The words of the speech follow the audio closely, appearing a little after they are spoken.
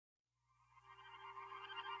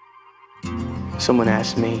Someone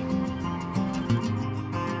asked me,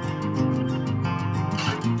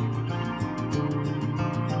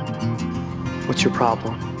 what's your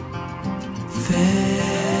problem? Fast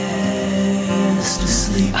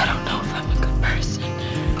asleep. I don't know if I'm a good person.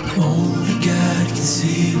 Only God can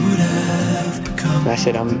see what I've become. And I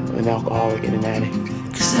said, I'm an alcoholic and an addict.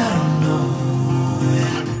 'Cause I don't know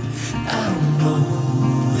it. I don't know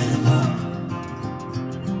anymore.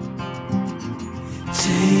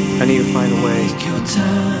 I need to find a way Take your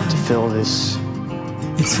time. to fill this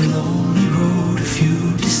It's a lonely road if you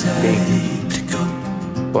decide to go.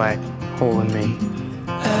 black hole in me.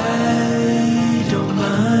 I don't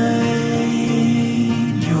mind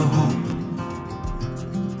your hope.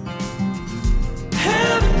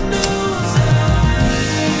 Heaven knows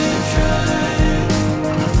I've tried.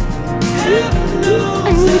 Heaven knows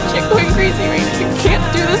I'm legit going crazy right now. You can't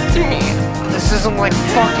do this to me. This isn't like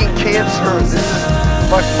fucking cancer. This is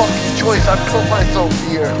my fucking choice. I put myself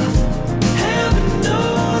here.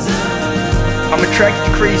 I'm attracted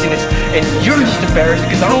to craziness, and you're just embarrassed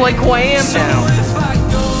because I don't like who I am now.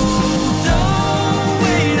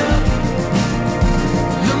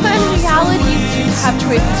 But in reality, you do have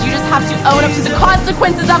choices. You just have to own up to the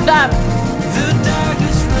consequences of them.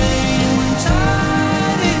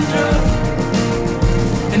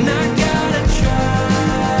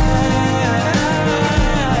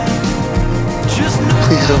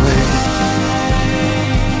 Please don't leave me.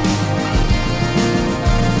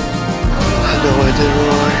 I know I did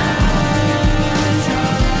wrong.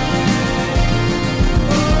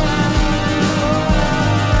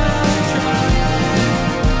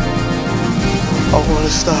 I want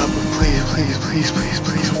to stop, but please, please, please, please, please.